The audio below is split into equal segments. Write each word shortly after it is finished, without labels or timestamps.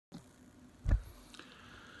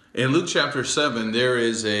In Luke chapter 7, there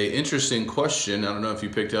is an interesting question. I don't know if you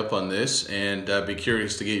picked up on this, and I'd be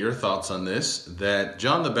curious to get your thoughts on this, that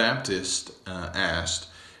John the Baptist asked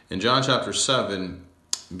in John chapter 7,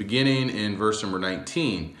 beginning in verse number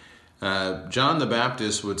 19. John the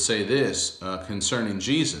Baptist would say this concerning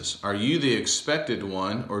Jesus: "Are you the expected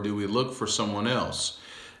one, or do we look for someone else?"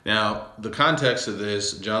 Now, the context of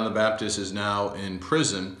this, John the Baptist is now in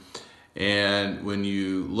prison. And when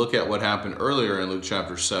you look at what happened earlier in Luke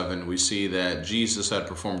chapter 7, we see that Jesus had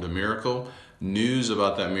performed a miracle. News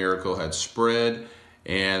about that miracle had spread,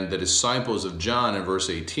 and the disciples of John in verse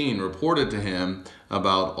 18 reported to him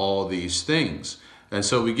about all these things. And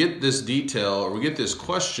so we get this detail, or we get this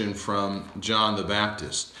question from John the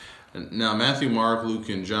Baptist. Now, Matthew, Mark, Luke,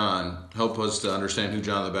 and John help us to understand who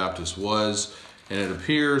John the Baptist was. And it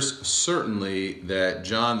appears certainly that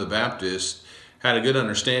John the Baptist had a good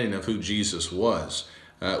understanding of who Jesus was.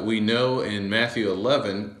 We know in Matthew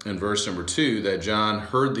 11 and verse number 2 that John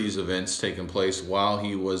heard these events taking place while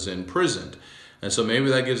he was imprisoned. And so maybe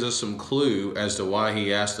that gives us some clue as to why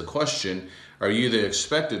he asked the question, "Are you the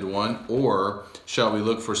expected one, or shall we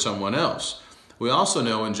look for someone else?" We also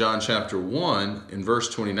know in John chapter 1, in verse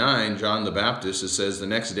 29, John the Baptist, it says, "The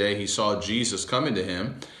next day he saw Jesus coming to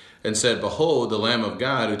him and said, 'Behold, the Lamb of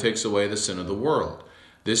God who takes away the sin of the world.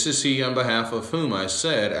 This is he on behalf of whom I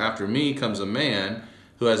said, after me comes a man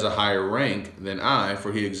who has a higher rank than I,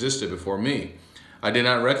 for he existed before me. I did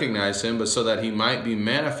not recognize him, but so that he might be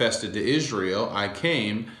manifested to Israel, I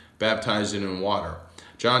came baptizing in water.'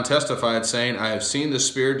 John testified, saying, 'I have seen the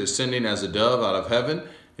Spirit descending as a dove out of heaven,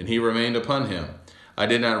 and he remained upon him. I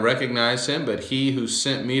did not recognize him, but he who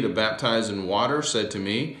sent me to baptize in water said to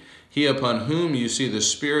me, He upon whom you see the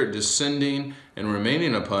Spirit descending and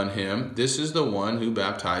remaining upon him, this is the one who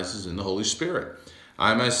baptizes in the Holy Spirit.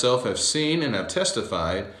 I myself have seen and have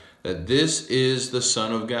testified that this is the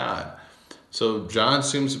Son of God.'" So John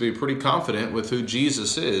seems to be pretty confident with who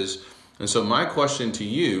Jesus is. And so my question to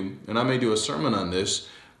you, and I may do a sermon on this,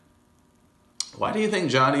 why do you think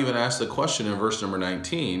John even asked the question in verse number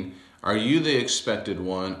 19, "Are you the expected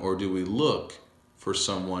one, or do we look for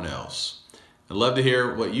someone else?" I'd love to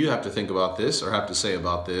hear what you have to think about this or have to say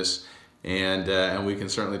about this, and we can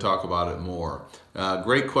certainly talk about it more.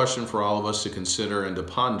 Great question for all of us to consider and to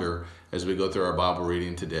ponder as we go through our Bible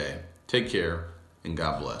reading today. Take care, and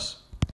God bless.